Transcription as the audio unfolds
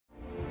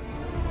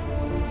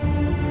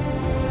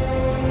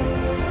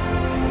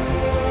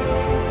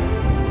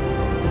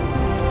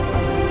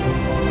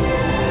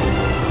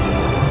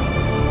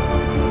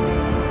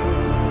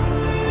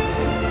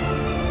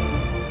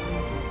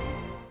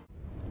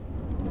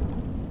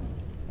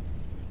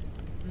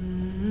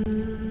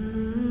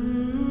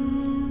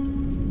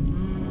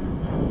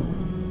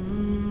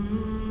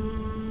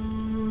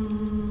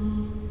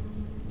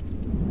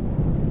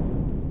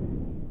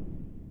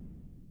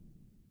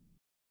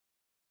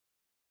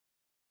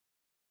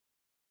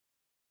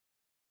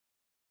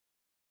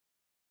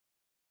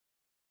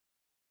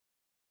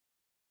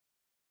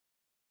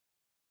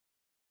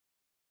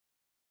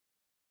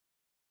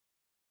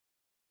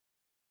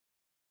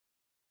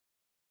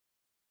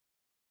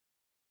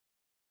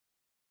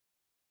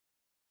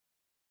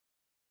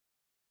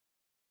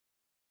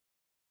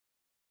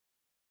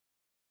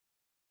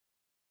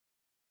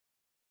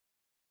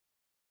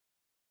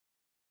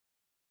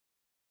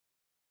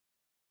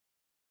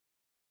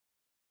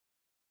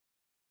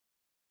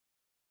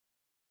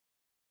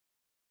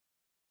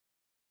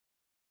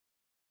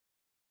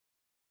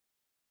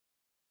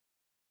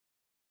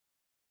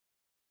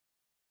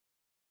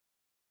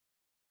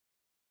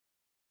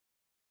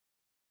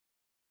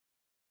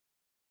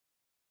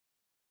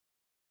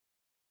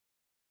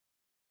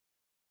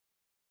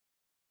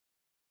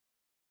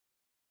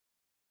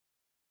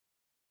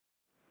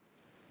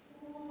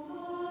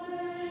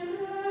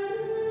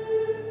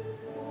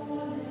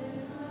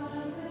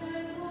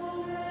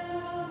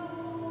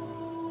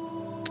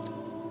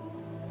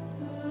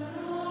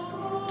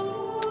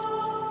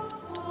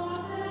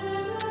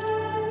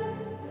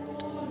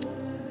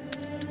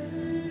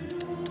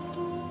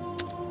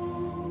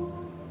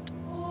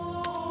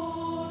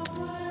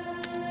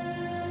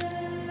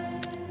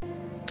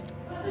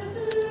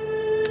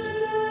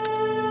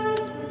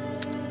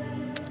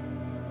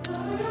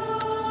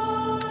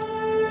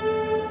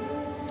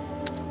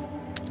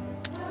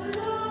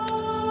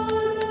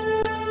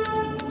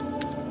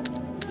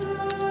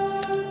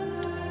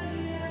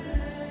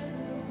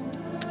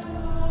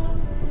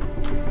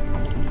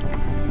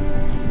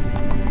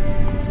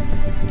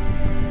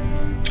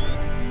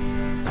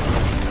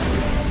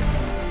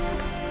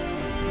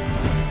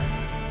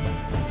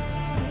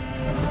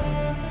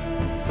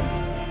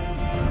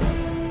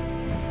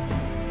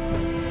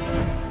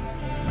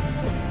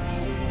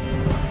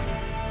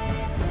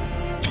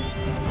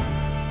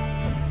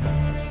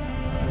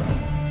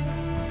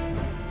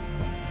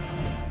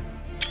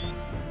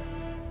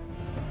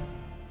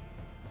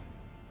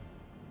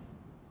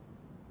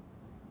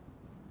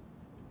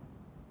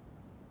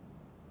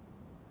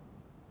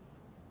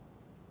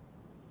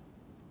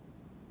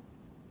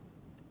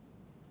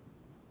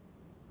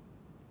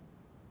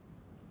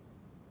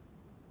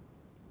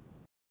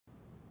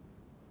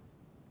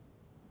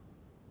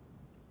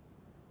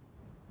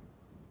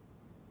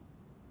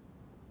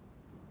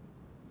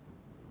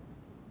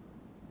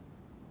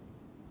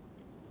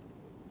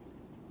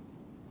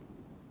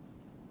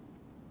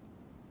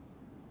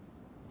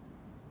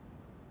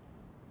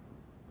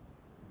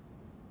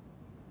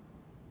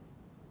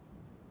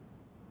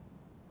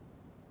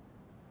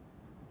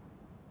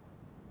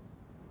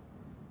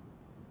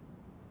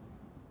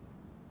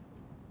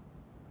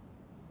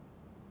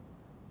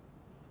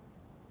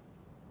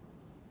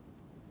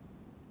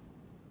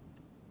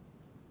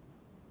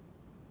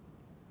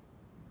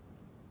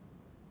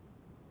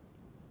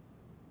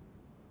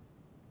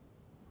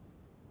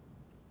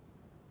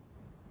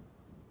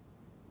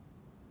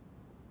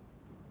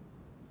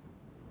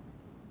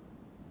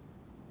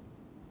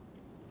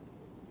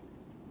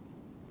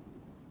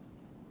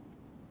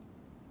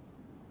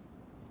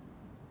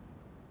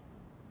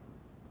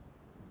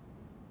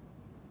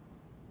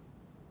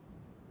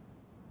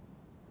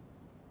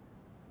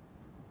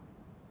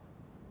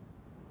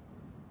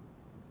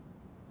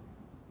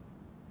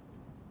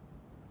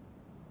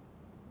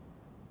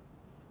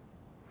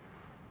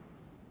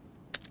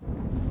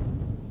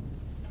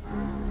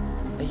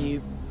Are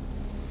you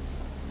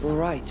all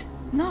right?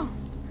 No.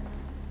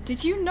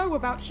 Did you know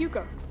about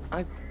Hugo?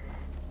 I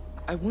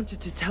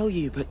wanted to tell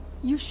you, but...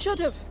 You should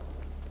have.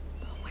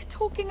 We're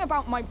talking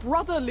about my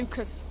brother,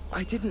 Lucas.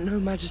 I didn't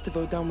know Magister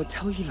Vaudin would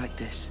tell you like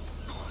this.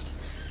 God,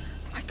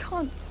 I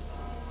can't...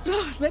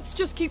 Let's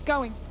just keep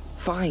going.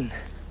 Fine.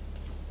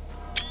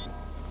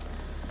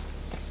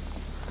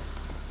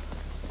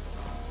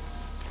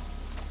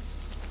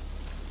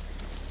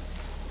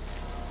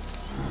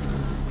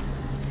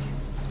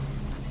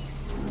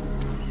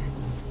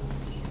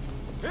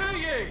 Hear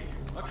ye!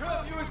 A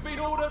curfew has been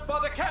ordered by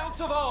the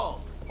Count of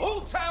Arles.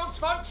 All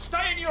townsfolk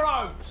stay in your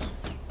homes!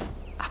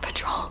 A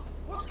patrol.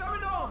 What's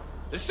going on?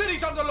 The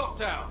city's under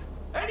lockdown.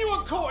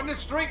 Anyone caught in the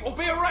street will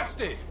be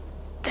arrested.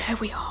 There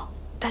we are.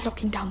 They're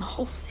locking down the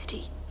whole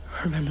city.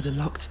 Remember the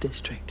locked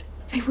district?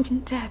 They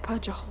wouldn't dare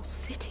purge a whole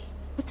city,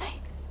 would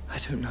they? I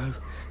don't know.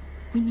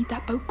 We need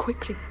that boat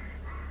quickly.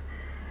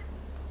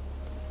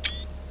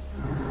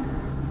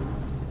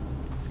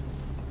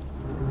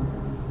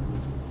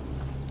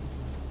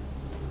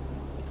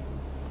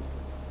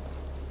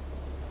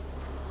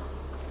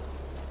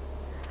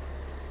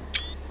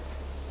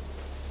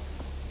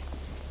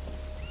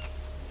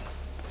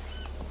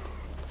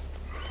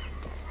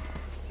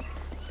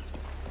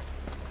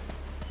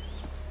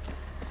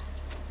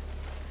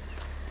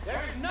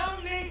 There is no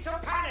need to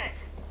panic.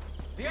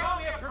 The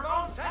army of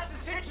Provence has the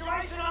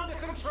situation under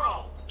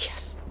control.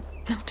 Yes.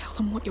 Now tell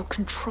them what your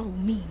control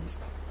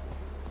means.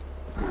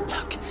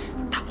 Look,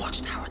 that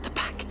watchtower at the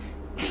back.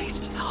 It leads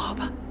to the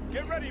harbour.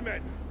 Get ready,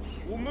 men.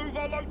 We'll move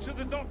our load to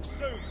the docks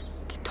soon.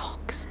 The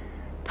docks?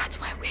 That's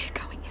where we're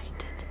going,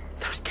 isn't it?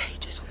 Those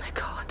cages on their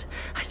cart,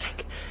 I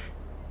think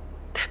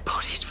they're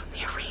bodies from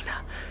the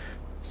arena.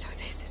 So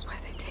this is where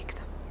they take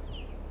them.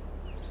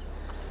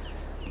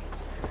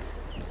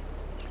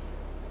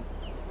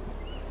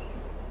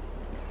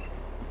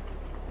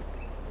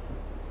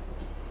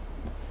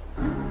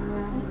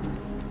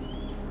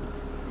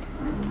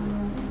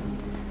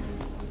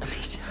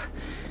 Amicia,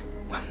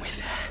 when we're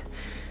there,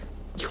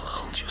 you'll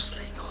hold your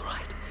sling, all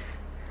right?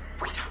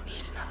 We don't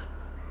need another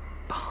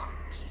bar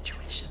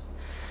situation.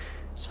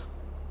 So,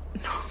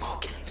 no more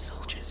killing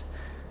soldiers.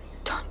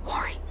 Don't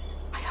worry.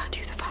 I heard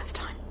you the first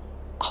time.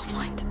 I'll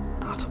find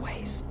other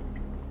ways.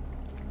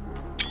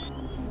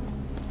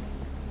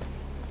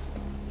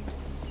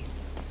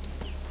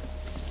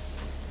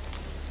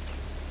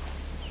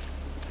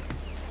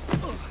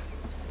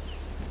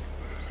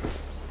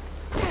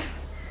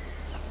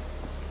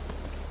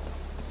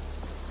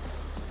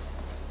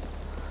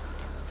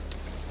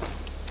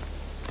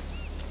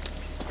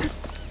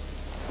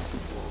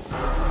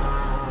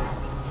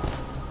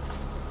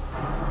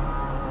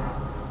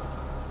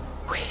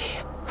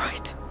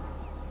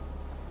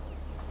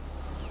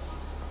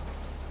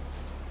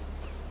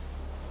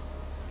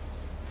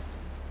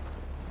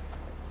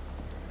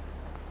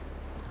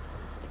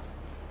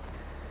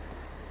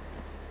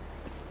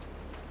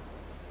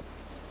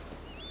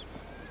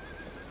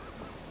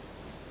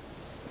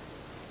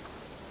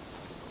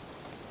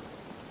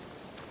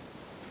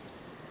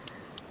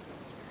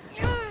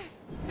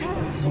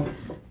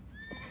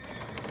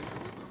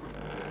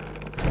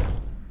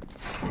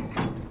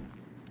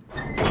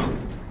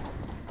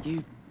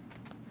 You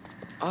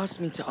asked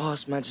me to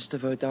ask Magister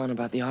Vodan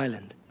about the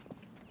island.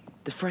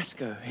 The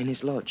fresco in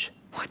his lodge.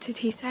 What did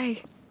he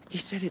say? He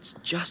said it's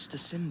just a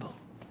symbol.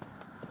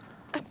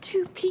 A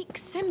two-peak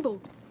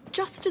symbol,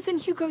 just as in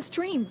Hugo's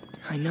dream.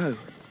 I know.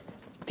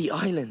 The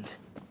island,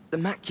 the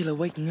macula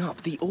waking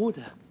up, the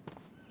order.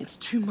 It's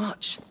too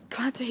much.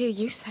 Glad to hear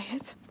you say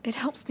it. It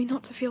helps me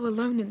not to feel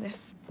alone in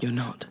this. You're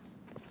not.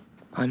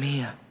 I'm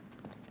here.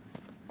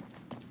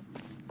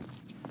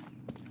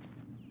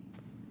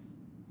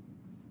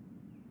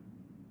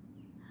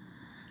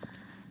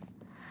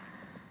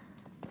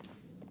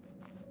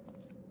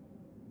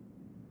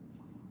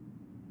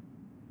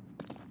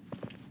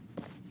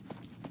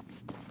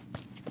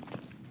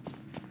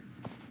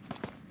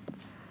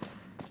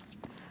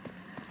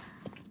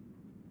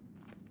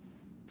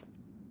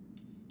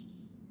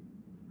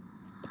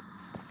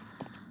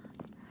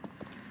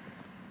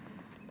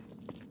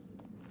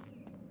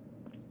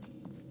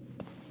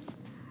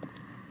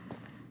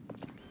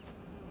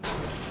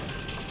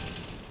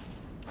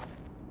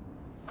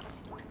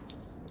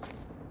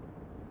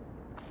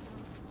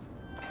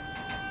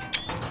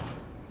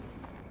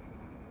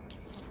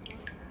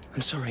 I'm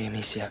sorry,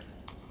 Amicia.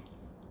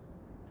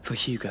 For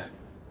Hugo.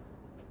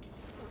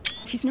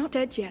 He's not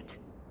dead yet.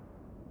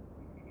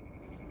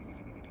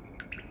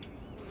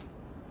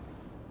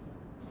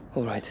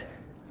 All right.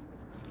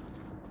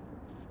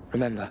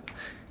 Remember,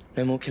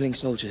 no more killing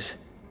soldiers.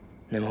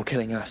 No more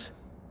killing us.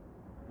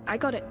 I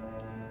got it.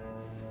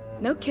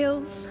 No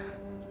kills,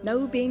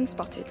 no being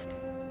spotted.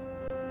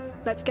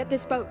 Let's get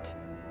this boat.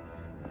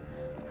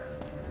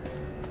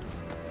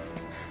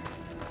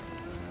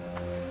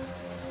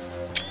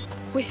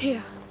 We're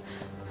here.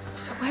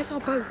 So where's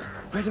our boat?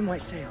 Red and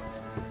white sail.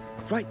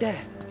 Right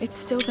there. It's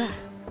still there.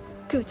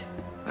 Good.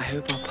 I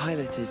hope our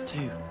pilot is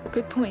too.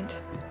 Good point.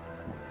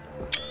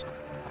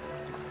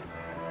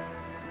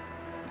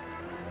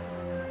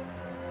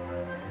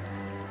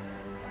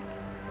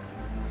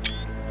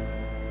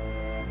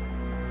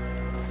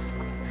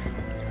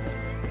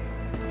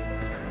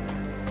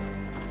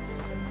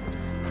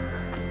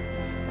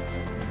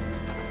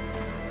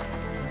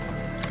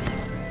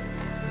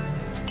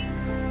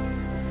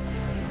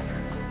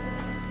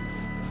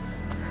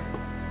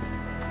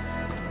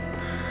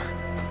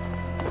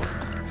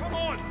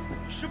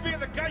 Should be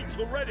at the gates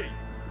already.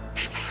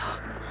 Here they are.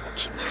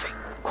 Keep moving.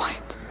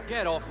 Quiet.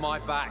 Get off my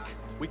back.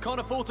 We can't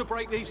afford to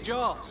break these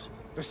jars.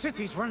 The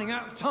city's running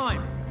out of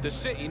time. The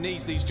city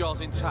needs these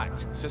jars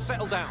intact, so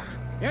settle down.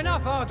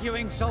 Enough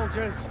arguing,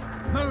 soldiers.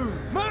 Move!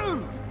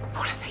 Move!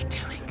 What are they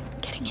doing?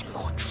 Getting in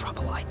more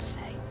trouble, I'd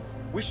say.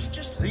 We should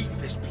just leave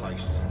this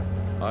place.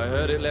 I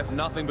heard it left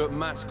nothing but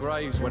mass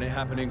graves when it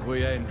happened in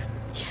Requiem.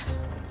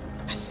 Yes.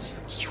 And soon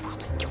you will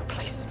take your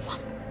place in one.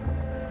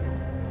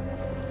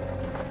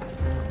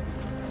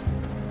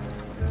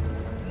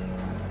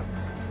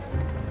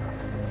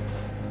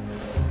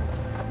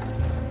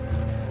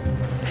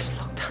 This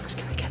lockdown is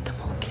gonna get them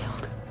all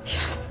killed.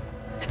 Yes.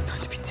 It's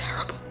going to be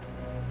terrible.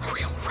 A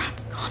real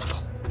rat's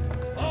carnival.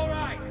 All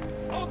right,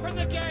 open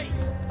the gate.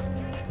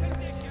 Get in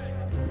position.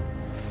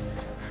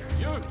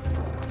 You,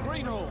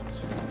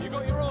 greenhorns, you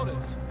got your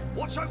orders.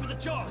 Watch over the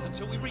jars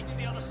until we reach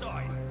the other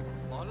side.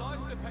 Our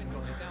lives depend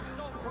on it. Now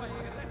stop praying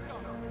and let's go.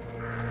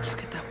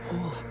 Look at that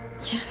wall.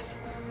 Yes.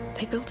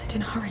 They built it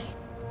in a hurry.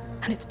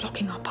 And it's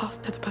blocking our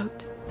path to the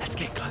boat. Let's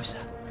get closer.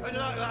 Good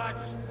luck,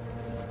 lads.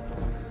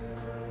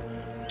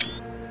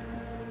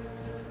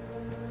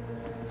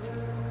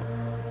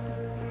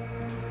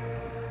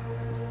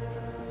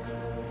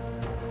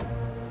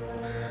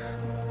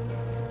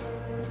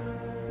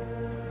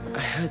 I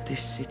heard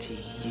this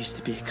city used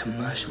to be a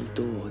commercial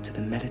door to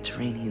the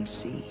Mediterranean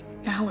Sea.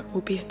 Now it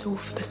will be a door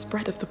for the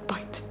spread of the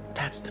bite.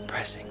 That's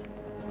depressing.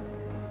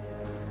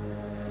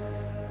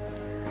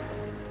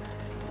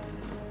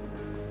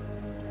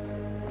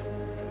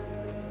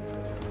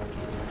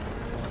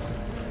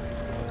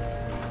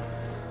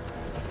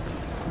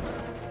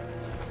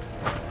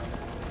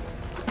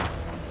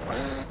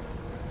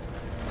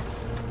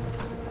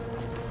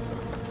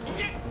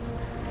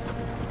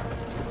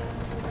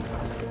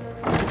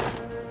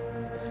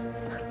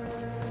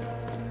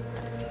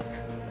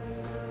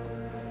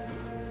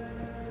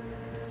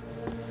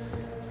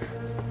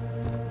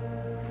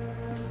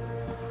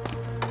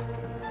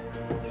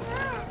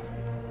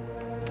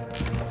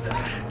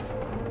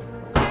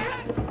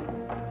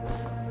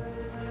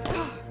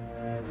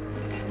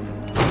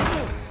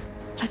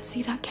 Let's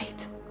see that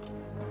gate.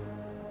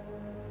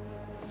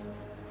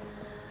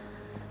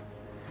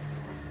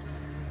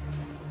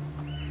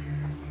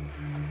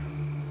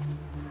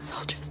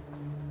 Soldiers,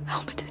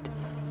 helmeted.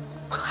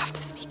 We'll have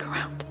to sneak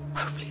around.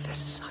 Hopefully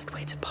there's a side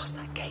way to pass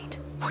that gate.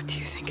 What do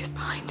you think is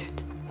behind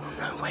it? We'll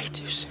know way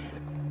too soon.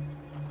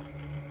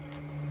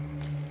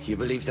 You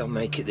believe they'll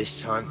make it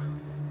this time?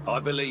 I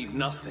believe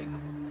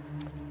nothing.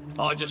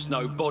 I just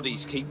know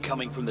bodies keep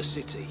coming from the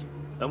city,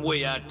 and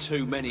we had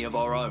too many of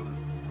our own.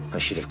 I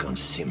should have gone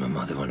to see my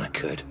mother when I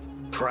could.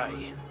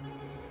 Pray.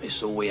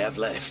 It's all we have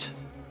left.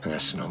 And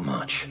that's not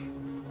much.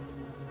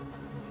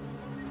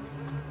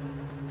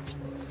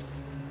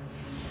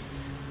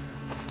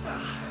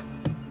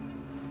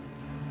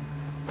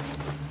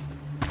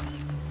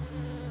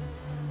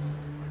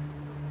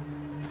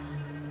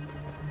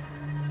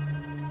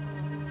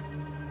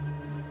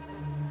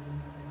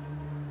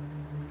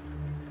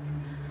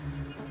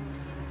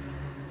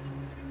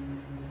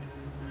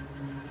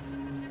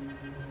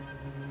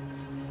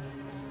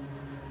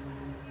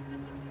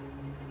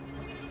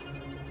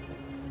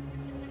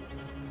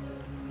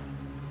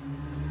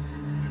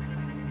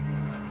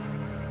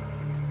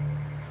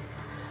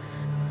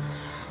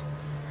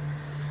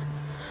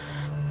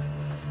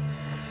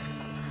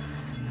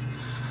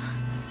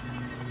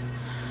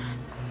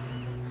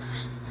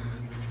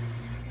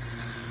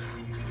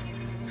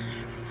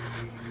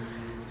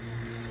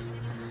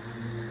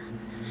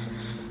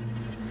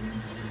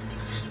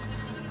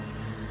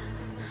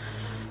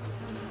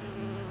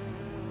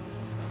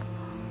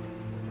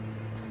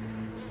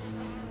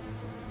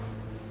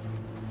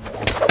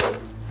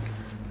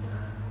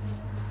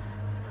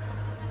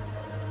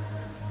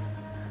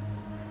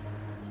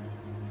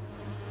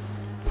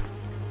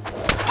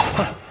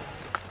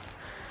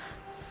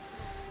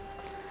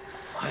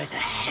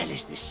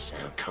 is this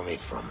sound coming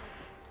from?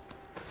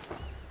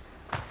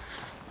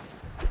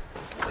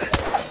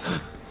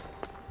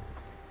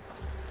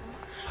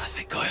 I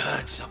think I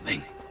heard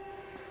something.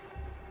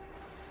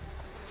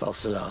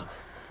 False alarm.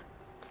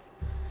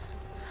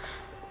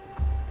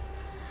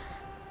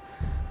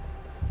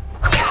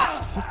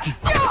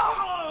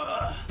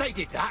 They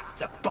did that.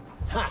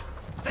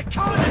 They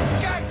can't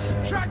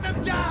escape. Track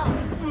them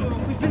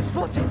down. We've been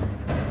spotted.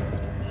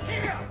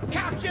 Here,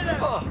 capture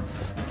them.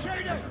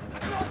 Shooters, I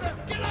got them.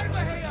 Get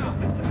over here.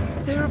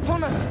 They're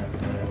upon us.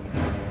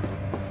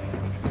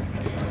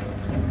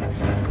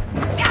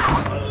 They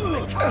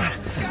can't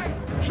escape.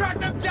 Track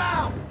them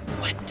down.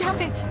 Damn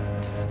it!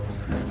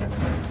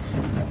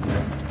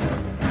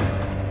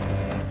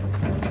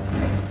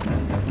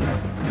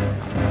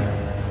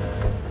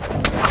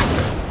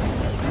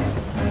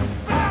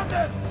 Found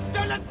them.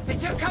 Don't let. They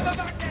took cover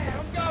back there.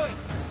 I'm going.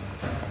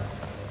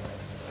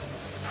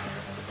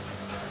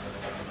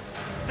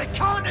 They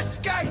can't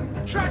escape.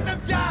 Track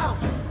them down.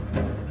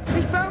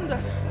 They found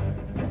us.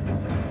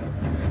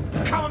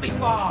 Can't be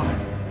far.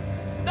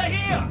 They're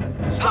here.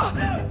 Stop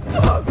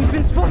them. We've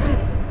been spotted.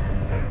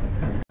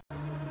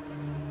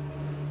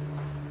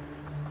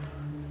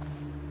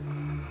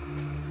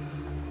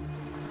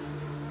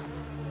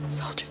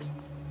 Soldiers,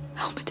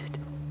 helmeted.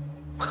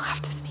 We'll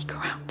have to sneak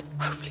around.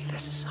 Hopefully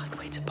there's a side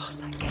way to pass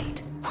that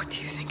gate. What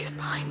do you think is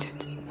behind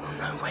it? We'll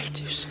know way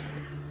too soon.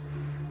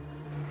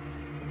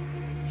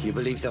 You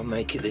believe they'll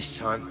make it this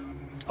time?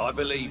 I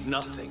believe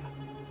nothing.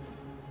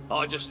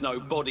 I just know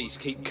bodies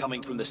keep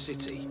coming from the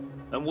city,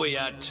 and we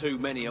had too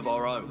many of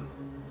our own.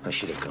 I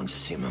should have gone to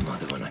see my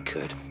mother when I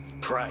could.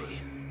 Pray.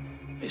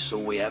 It's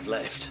all we have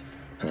left.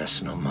 And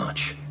that's not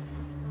much.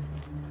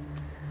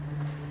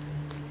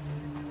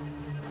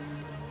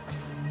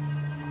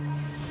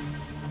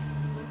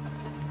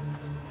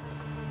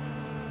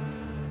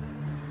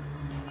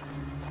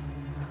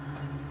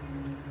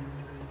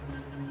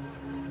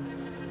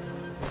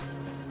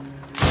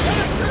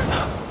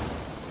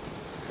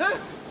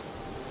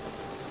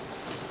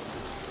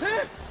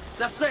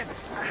 That's them.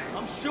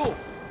 I'm sure.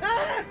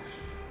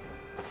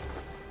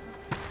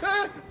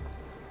 What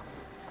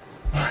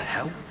the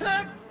hell?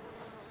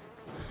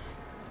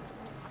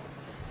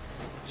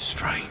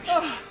 Strange.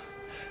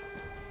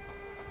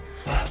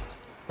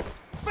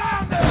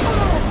 Found them.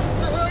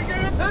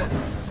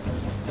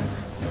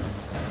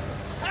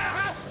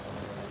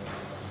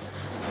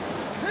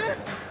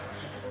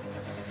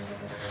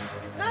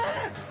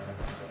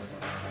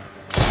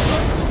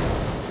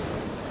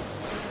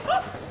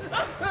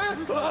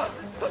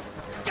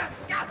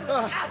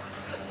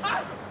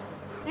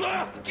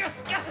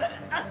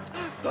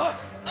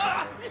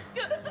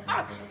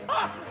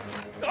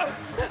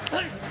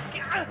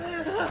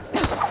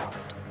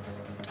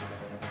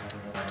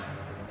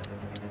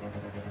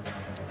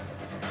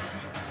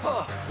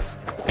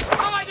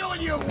 I know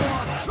you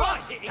want. Try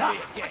it here.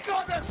 I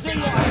got them. See you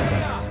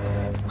here.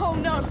 Oh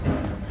no!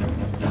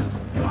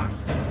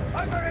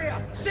 Over here.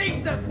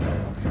 Seize them.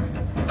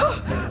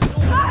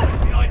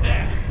 Behind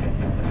there.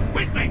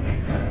 With me.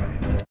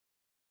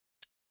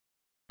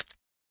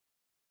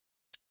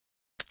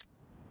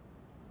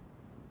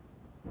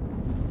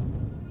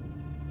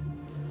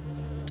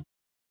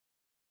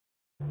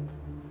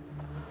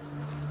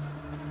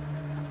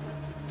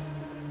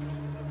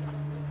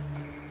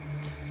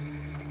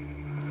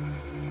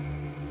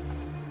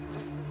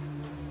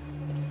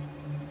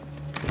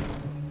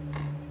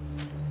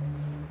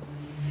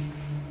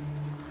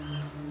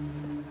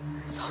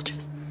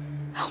 Soldiers,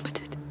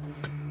 helmeted.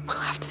 We'll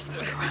have to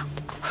sneak around.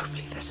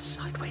 Hopefully there's a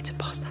side way to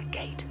pass that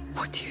gate.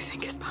 What do you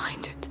think is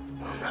behind it?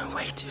 We'll know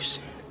way too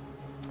soon.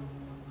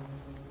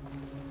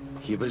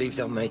 You believe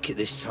they'll make it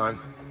this time?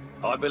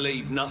 I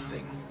believe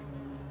nothing.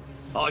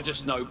 I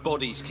just know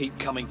bodies keep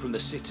coming from the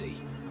city,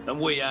 and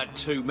we had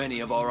too many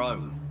of our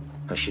own.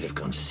 I should have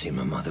gone to see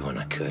my mother when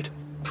I could.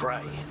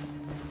 Pray.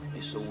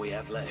 It's all we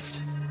have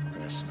left.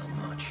 And that's not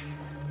much.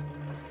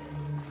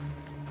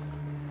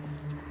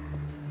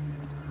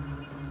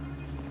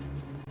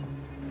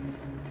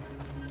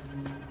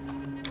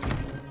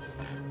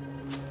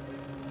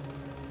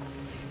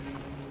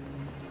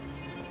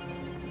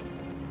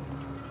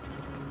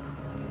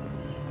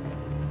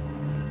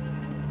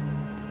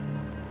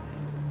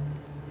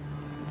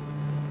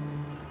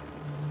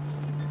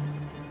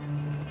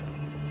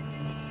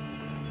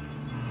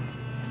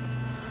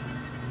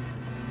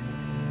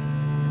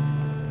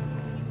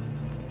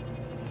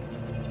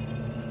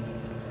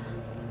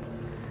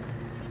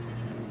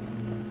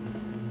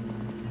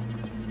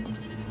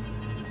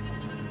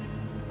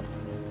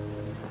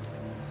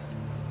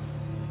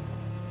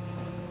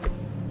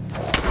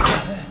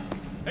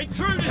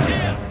 Intruders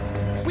here.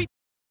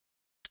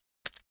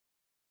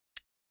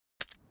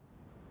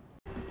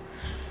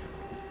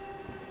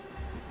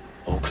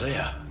 All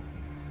clear.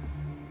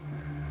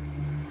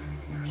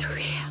 Through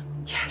here.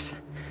 Yes.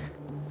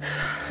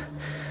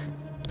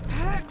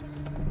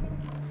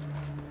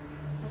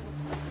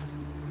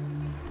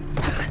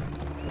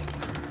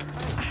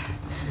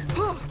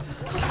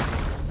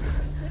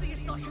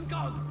 Steadiest I can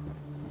go.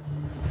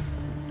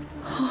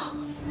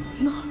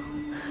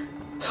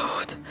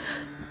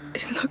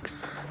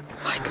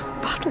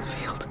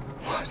 battlefield.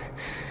 What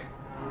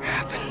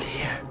happened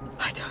here?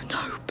 I don't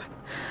know, but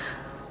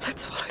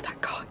let's follow that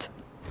cart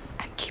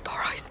and keep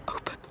our eyes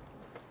open.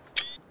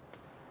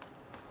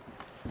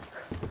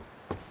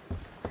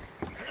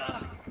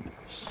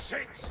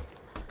 Shit!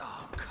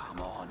 Oh, come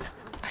on.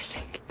 I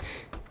think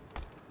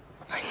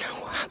I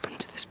know what happened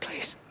to this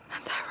place.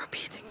 And they're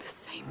repeating the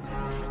same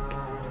mistake.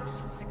 Do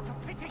something for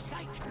pity's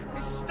sake!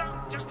 It's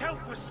stuck! Just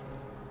help us!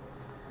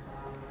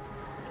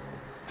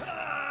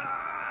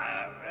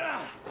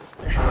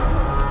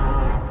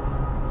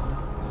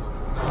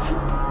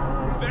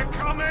 They're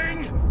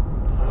coming!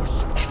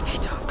 Push! If they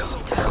don't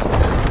calm down,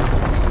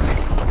 I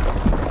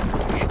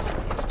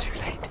think it's too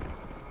late.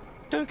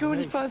 Don't go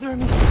any further,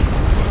 Amicia.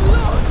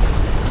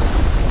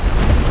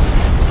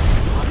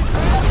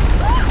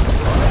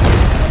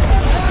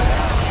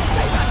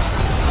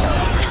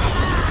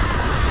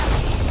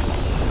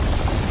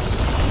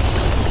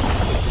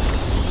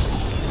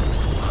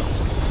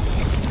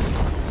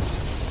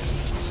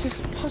 This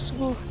isn't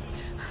possible.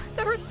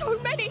 there are so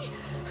many!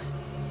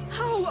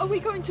 How are we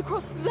going to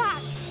cross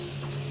that?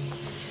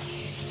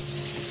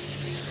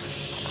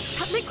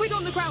 That liquid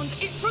on the ground,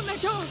 it's from their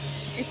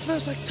jars. It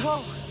smells like tar.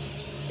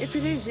 If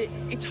it is,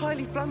 it's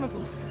highly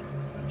flammable.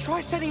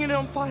 Try setting it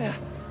on fire.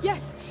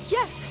 Yes,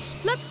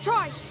 yes, let's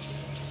try.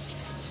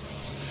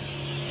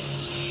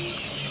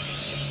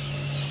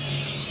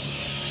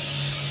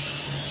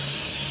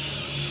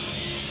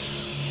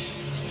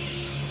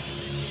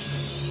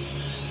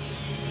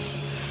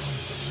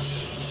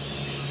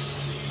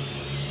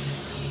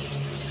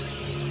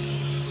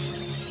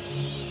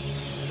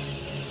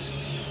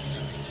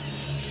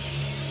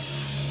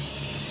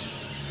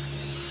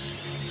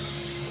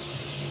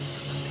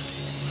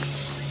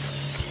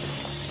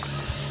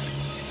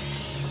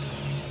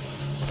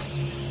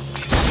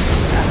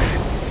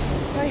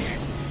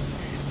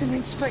 Didn't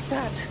expect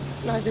that.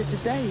 Neither did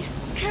they.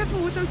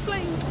 Careful with those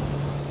flames.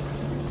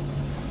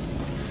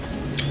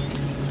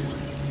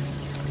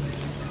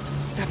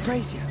 That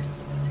brazier,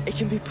 it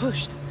can be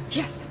pushed.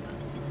 Yes.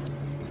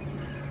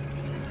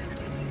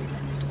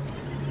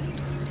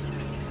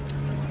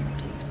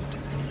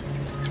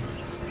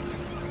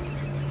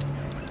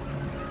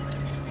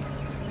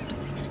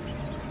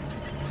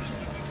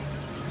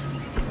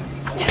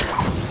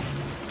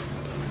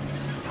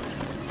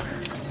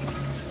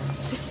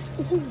 This is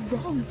all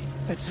wrong.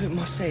 Let's hope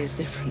Marseille is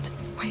different.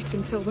 Wait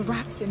until the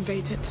rats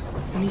invade it.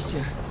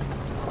 Amicia,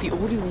 the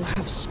Order will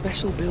have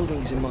special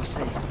buildings in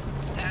Marseille.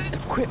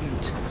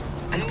 Equipment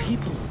and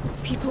people.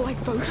 People like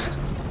Voda?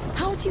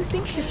 How do you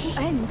think this will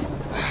end?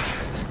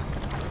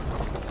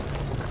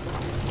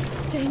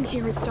 Staying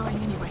here is dying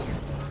anyway.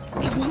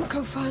 It won't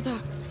go further.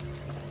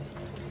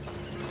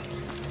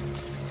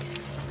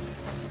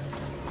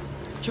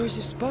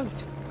 Joseph's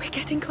boat. We're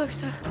getting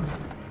closer.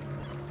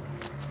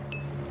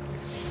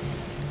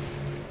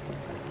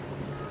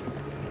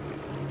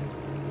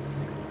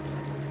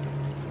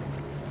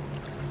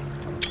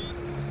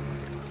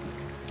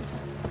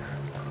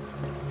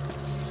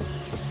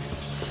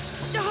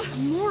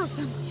 More of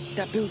them.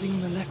 That building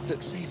on the left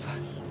looks safer.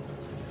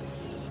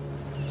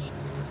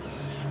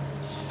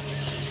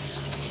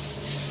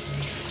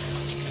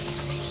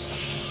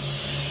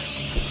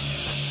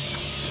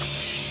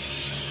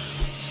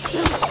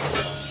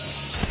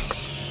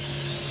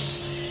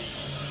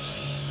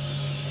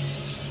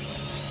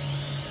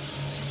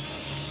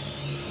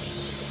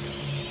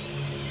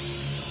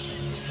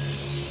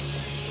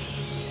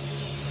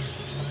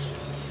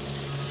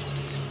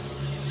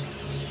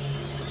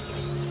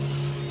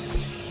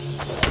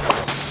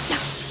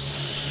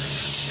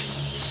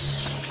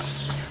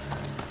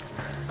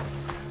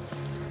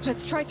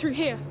 Let's try through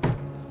here.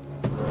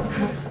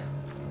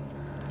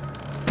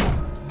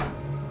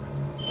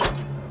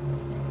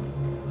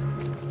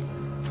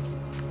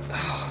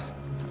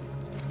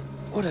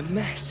 What a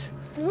mess.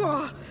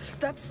 Whoa,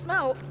 that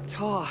smell.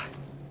 Tar.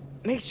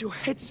 Makes your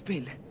head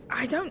spin.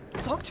 I don't.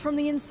 Locked from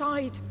the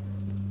inside.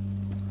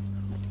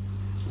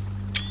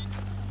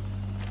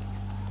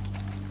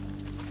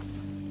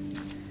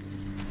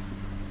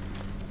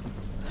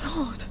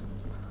 Lord,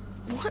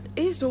 what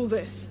is all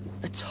this?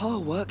 A tar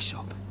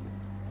workshop.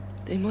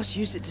 They must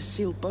use it to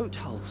seal boat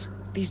hulls.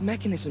 These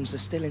mechanisms are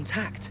still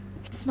intact.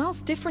 It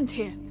smells different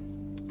here.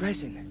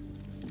 Resin.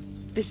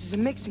 This is a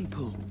mixing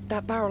pool.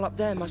 That barrel up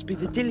there must be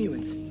the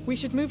diluent. We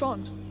should move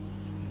on.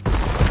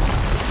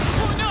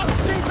 Oh no!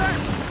 Stay back!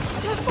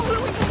 They're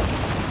following us!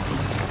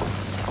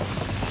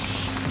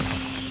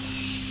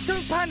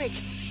 Don't panic!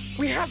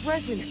 We have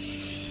resin.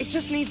 It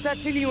just needs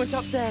that diluent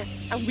up there,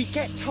 and we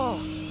get tar.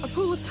 A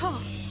pool of tar.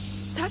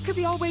 That could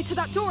be our way to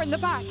that door in the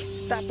back.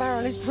 That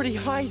barrel is pretty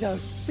high, though.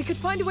 We could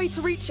find a way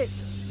to reach it.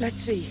 Let's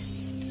see.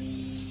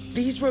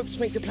 These ropes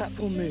make the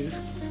platform move.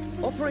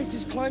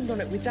 Operators climbed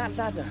on it with that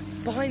ladder,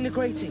 behind the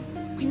grating.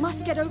 We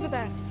must get over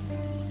there.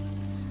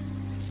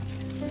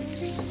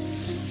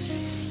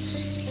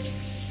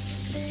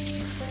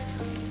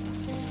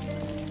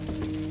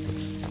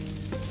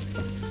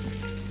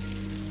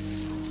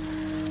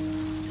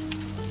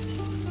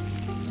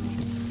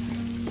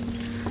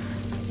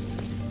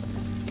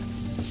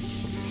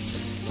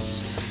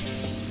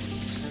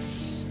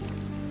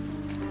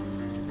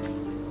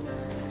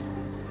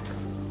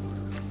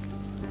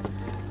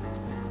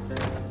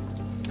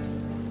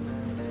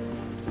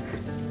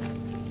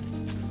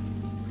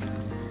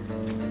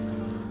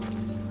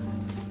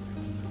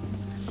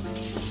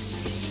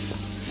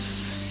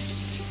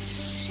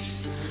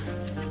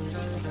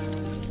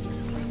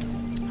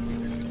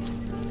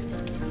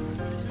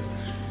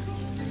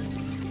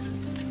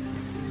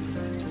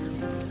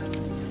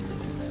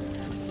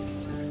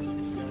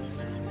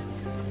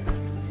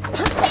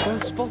 Well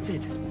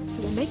spotted.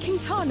 So we're making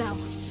tar now.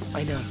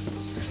 I know,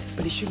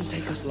 but it shouldn't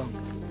take us long.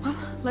 Well,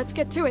 let's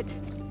get to it.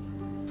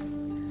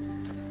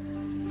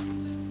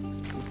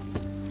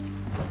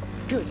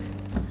 Good.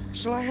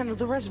 Shall I handle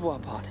the reservoir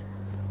part?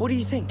 What do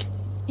you think?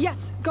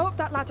 Yes, go up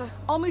that ladder.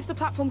 I'll move the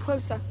platform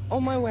closer.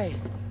 On my way.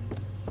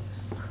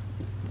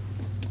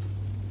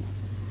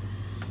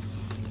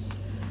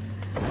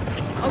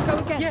 I'll go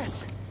again.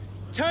 Yes!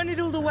 Turn it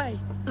all the way!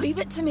 Leave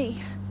it to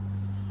me.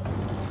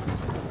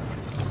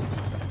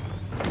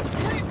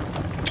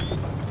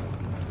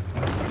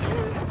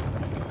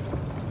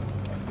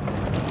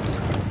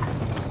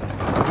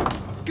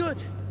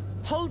 Good!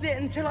 Hold it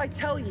until I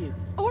tell you.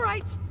 All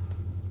right.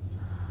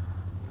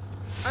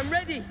 I'm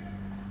ready!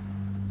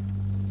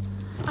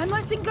 I'm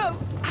letting go.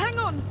 Hang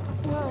on.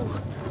 Whoa.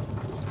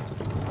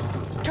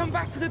 Come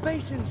back to the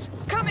basins.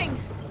 Coming.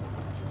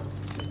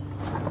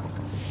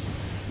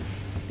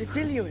 The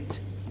diluent.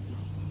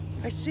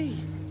 I see.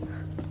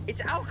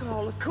 It's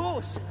alcohol, of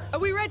course. Are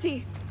we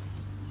ready?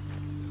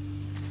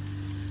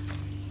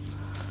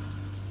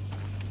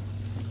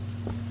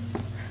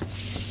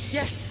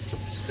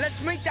 Yes!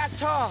 Let's make that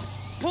tar!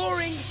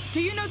 Pouring!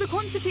 Do you know the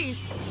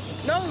quantities?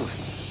 No!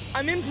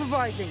 I'm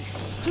improvising.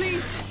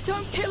 Please,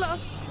 don't kill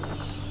us.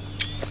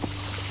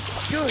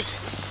 Good.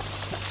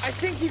 I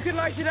think you can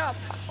light it up.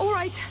 All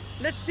right.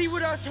 Let's see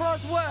what our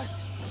tar's worth.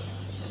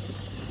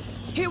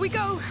 Here we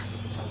go.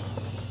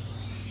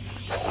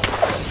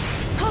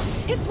 Huh,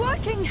 it's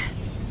working.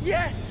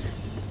 Yes!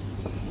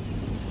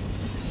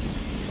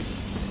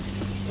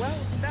 Well,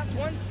 that's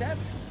one step.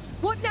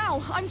 What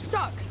now? I'm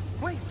stuck.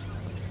 Wait.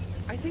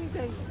 I think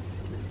they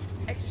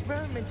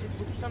experimented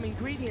with some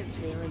ingredients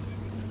here and...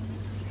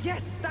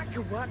 Yes, that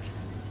could work.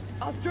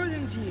 I'll throw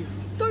them to you.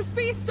 Those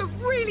beasts are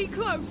really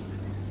close.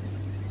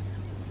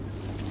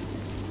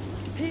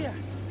 Here.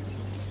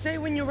 Say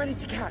when you're ready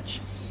to catch.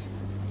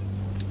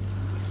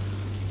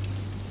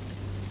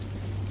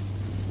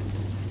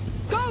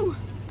 Go!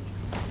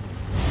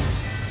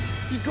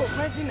 You've got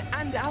resin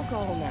and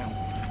alcohol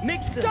now.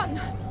 Mix them.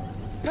 Done.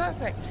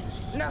 Perfect.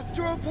 Now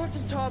throw a pot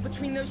of tar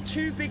between those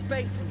two big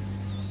basins.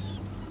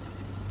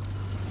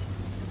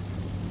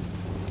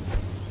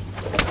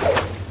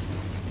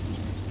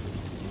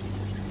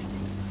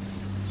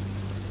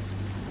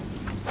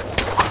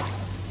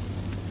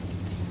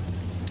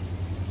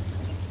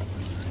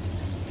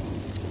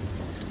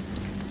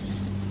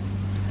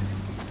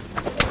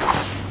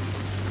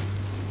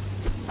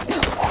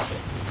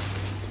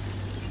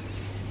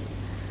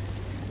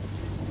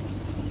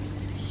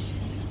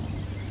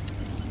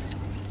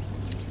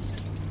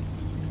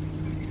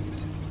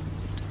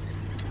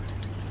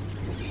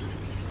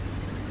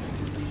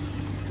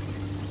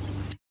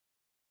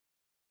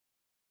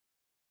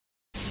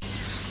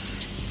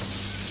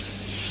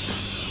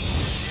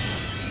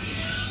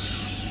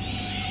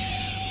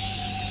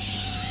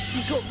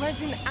 You've got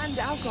resin and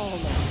alcohol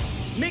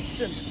now. Mix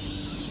them.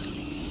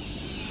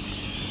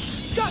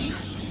 Done.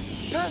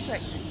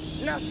 Perfect.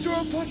 Now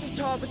throw a pot of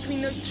tar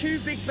between those two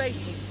big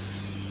basins.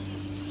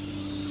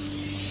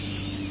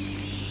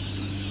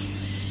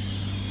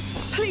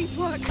 Please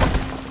work.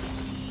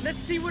 Let's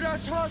see what our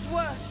tar's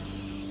worth.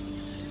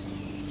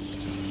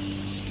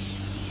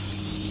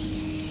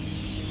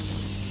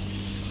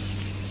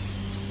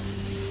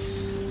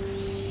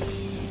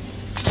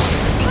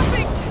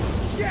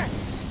 Perfect.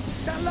 Yes!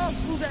 That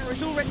last pool there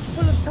is already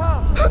full of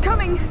tar.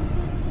 Coming.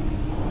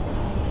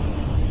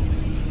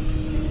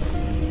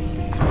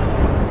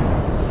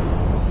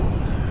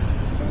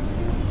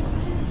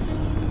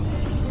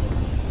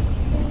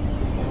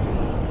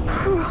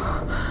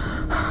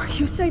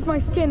 You saved my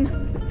skin.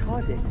 The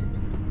tar did.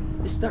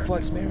 This stuff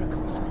works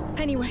miracles.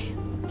 Anyway,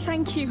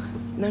 thank you.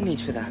 No need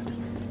for that.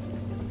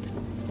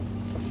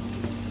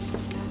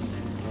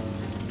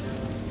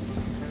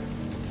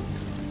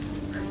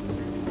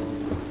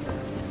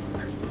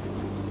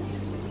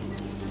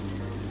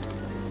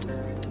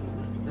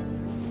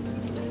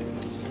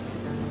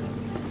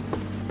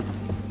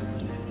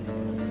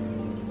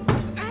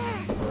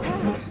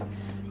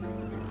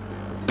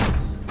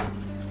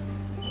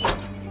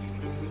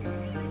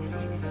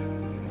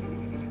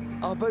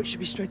 Our boat should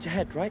be straight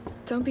ahead, right?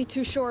 Don't be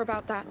too sure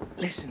about that.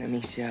 Listen,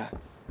 Amicia.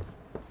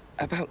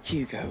 About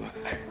Hugo.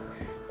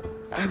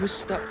 I was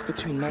stuck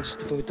between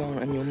Magister Vaudin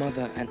and your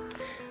mother, and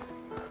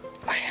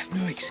I have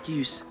no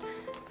excuse.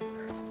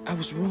 I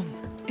was wrong.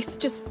 It's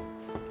just...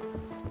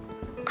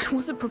 I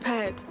wasn't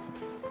prepared.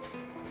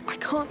 I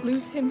can't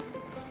lose him.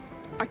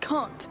 I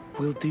can't.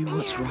 We'll do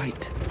what's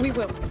right. We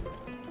will.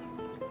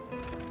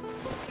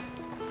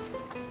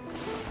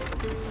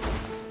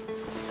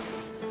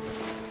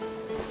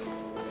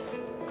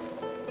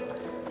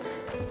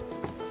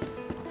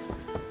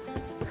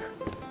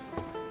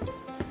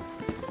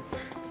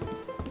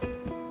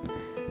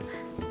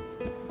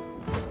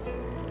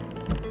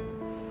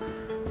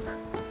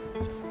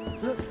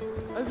 Look,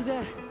 over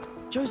there.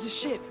 Joseph's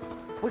ship.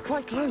 We're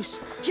quite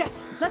close.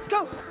 Yes, let's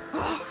go.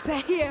 Oh,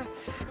 they're here.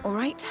 All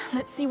right,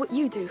 let's see what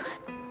you do.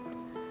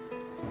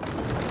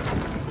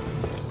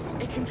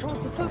 It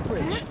controls the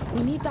footbridge.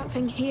 We need that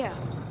thing here.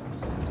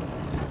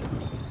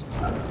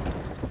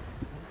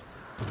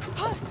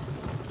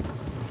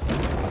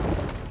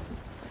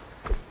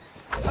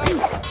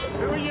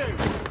 Who are you?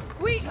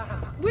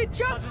 We're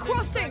just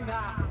crossing!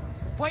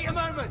 Wait a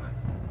moment!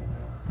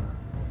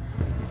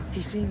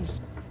 He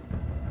seems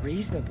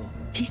reasonable.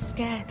 He's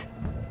scared.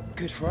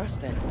 Good for us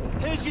then.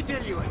 Here's your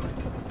diluent.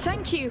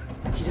 Thank you.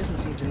 He doesn't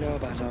seem to know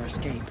about our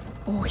escape.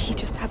 Or he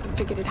just hasn't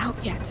figured it out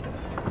yet.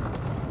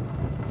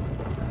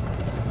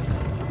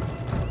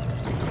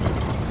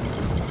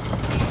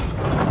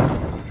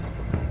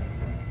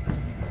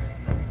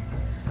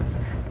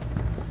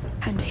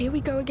 And here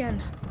we go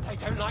again. They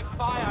don't like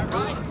fire,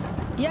 right?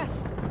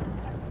 Yes.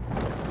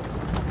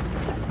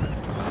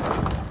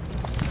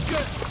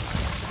 Good.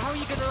 So how are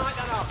you gonna light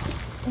that up?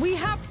 We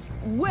have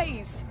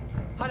ways.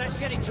 I don't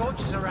see any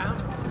torches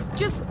around.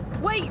 Just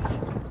wait.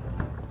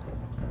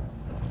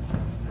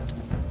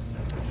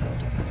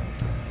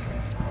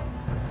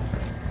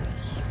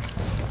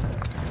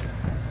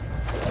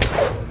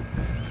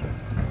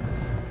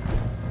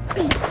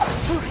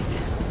 All right.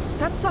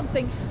 That's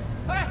something.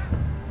 Hey!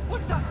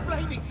 What's that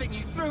flaming thing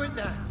you threw in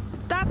there?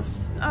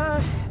 That's,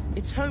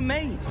 It's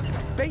homemade.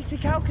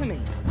 Basic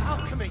alchemy.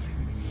 Alchemy.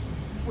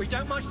 We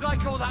don't much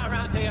like all that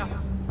around here.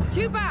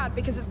 too bad,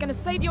 because it's gonna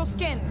save your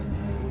skin.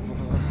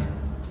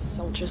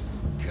 Soldiers.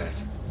 Good.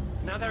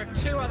 Now there are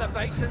 2 other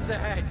basins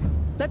ahead.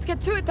 Let's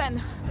get to it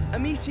then.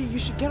 Amicia, you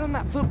should get on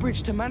that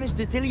footbridge to manage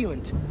the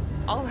diluent.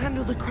 I'll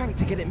handle the crank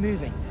to get it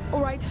moving.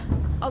 All right.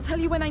 I'll tell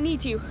you when I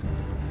need you.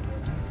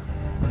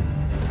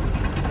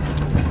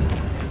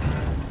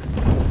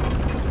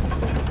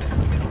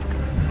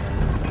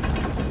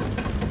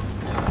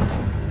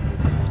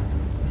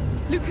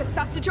 Lucas,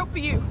 that's a job for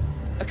you.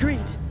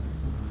 Agreed.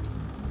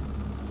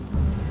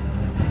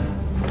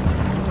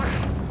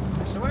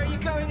 So where are you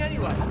going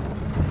anyway?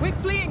 We're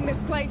fleeing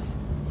this place.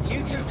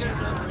 You 2 do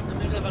know we're in the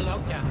middle of a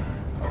lockdown.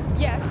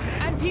 Yes,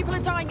 and people are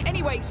dying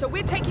anyway, so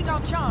we're taking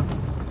our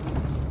chance.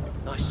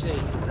 I see.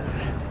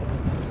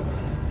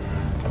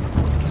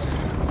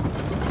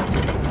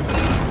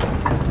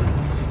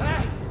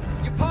 Hey!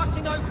 You're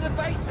passing over the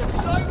basin!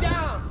 Slow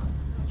down!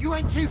 You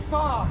went too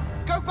far!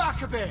 Go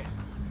back a bit!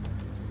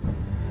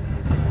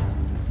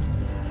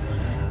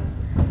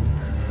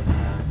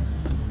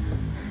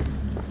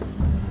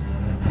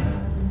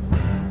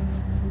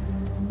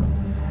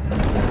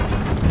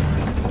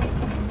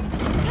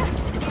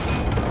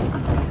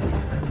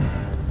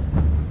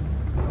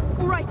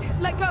 All right,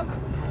 let go.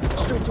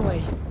 Straight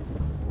away.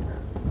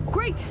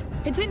 Great,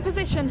 it's in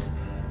position.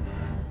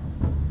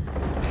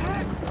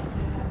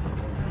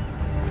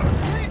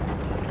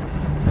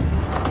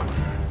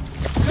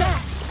 There,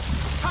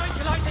 Time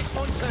to light this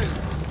one too!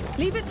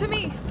 leave it to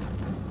me.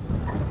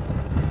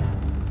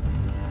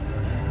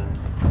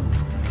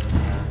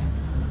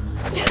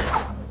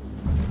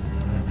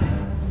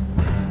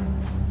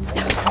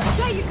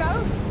 There you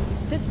go.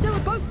 There's still a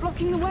boat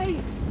blocking the way.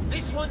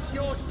 This one's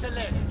yours to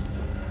lift.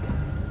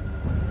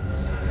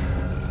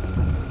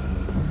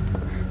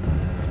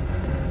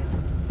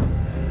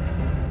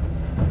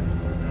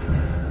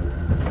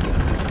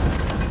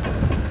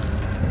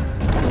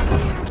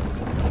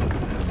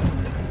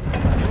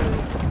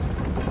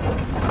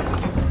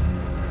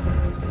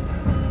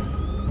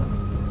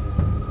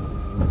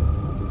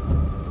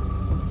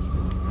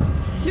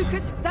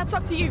 Lucas, that's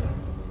up to you.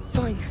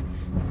 Fine.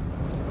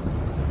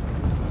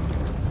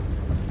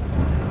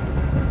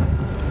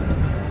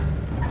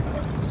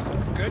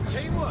 Good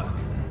teamwork.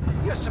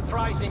 You're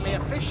surprisingly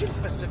efficient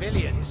for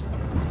civilians.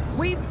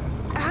 We've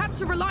had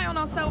to rely on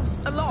ourselves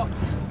a lot.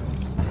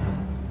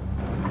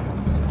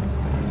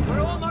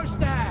 We're almost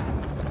there.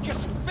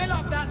 Just fill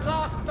up that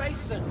last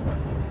basin.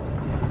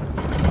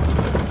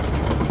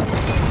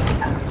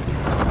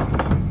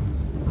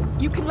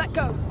 You can let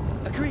go.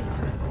 Agreed.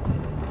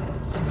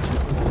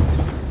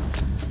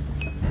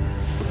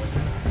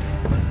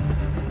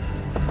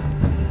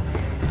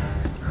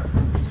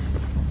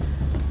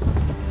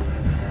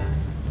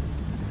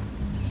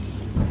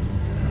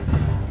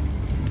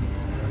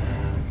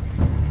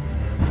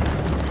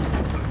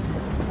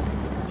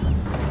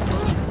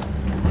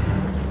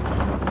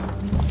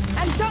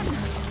 And done.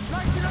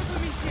 Light it up,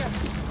 Amicia.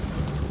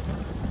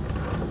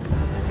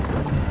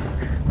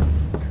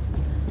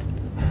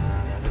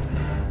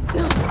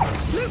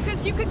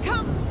 Lucas, you can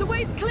come.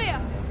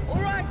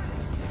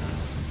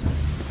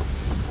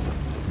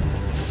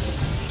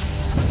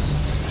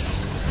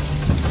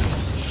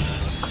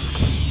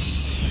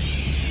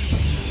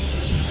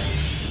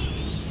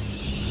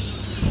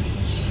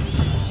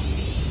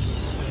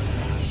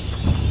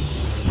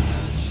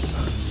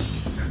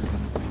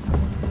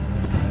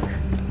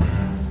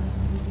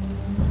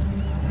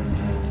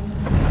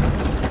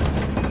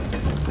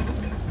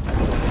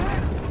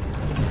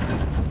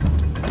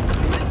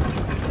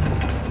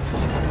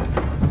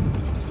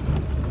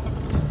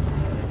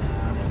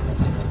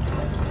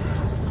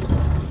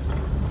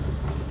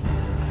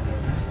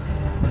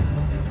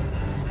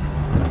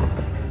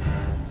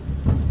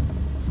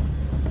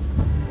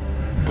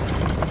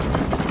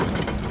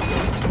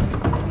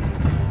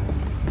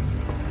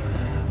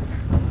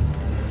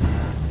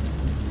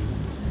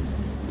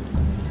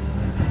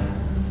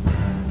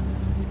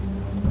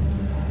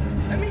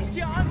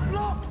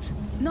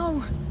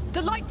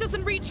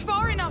 doesn't reach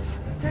far enough.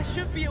 There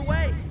should be a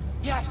way.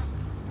 Yes,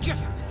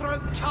 just throw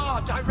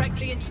tar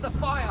directly into the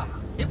fire.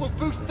 It will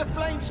boost the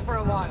flames for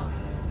a while.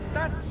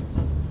 That's...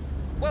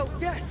 well,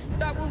 yes,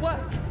 that will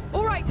work.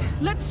 All right,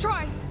 let's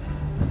try.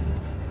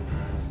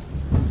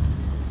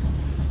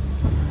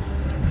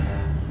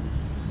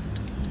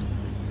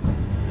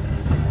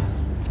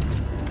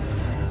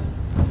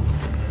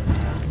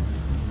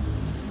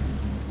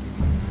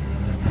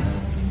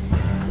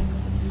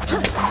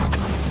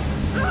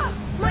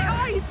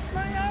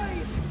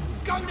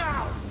 Go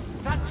now!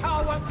 That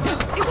tar won't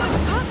work! It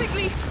worked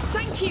perfectly!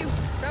 Thank you!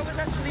 That was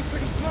actually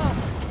pretty smart.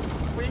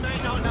 We may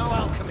not know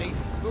alchemy,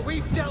 but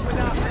we've dealt with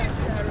our fair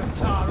share of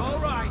tar, all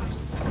right?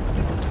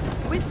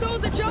 We saw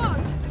the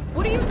jars!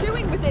 What are you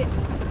doing with it?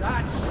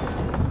 That's...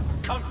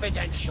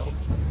 confidential.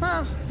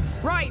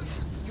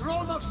 Right. You're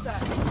almost there.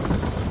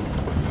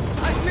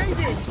 I've made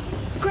it!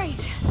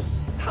 Great.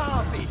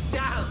 I'll be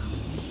damned.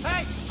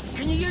 Hey,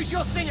 can you use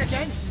your thing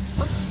again?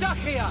 I'm stuck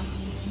here.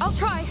 I'll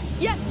try.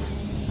 Yes.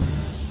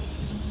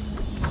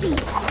 Time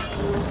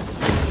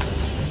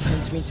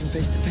to meet him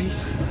face to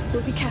face.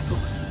 We'll be careful.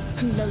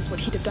 Who knows what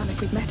he'd have done if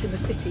we'd met in the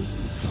city?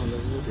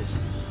 Follow orders.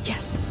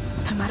 Yes,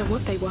 no matter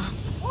what they were.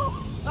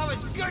 That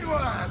was good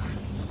work.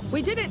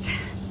 We did it.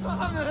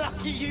 I'm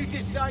lucky you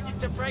decided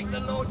to break the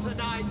law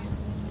tonight.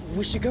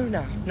 We should go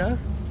now, no?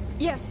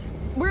 Yes,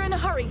 we're in a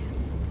hurry.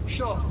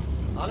 Sure,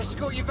 I'll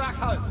escort you back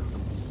home.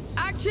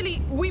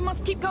 Actually, we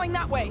must keep going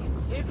that way.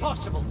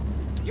 Impossible.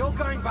 You're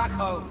going back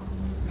home.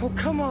 Oh,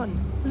 come on.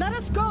 Let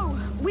us go.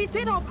 We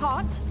did our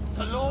part.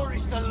 The law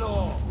is the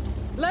law.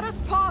 Let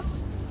us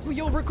pass, or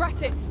you'll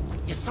regret it.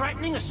 You're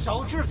threatening a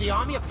soldier of the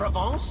army of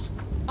Provence?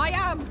 I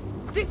am.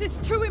 This is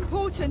too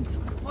important.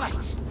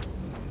 Wait.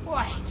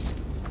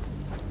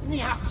 In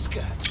the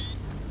outskirts,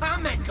 our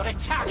men got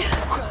attacked,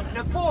 and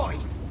a boy.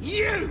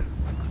 You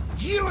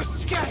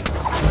escaped.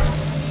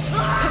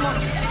 Come on,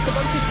 the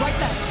boat is right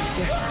there.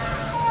 Yes.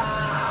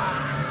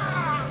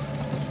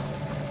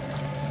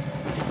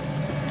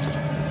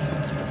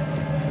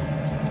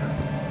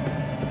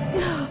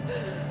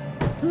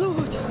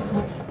 Lord.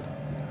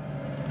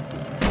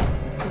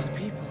 These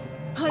people.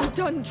 I'm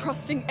done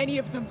trusting any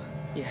of them.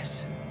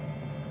 Yes.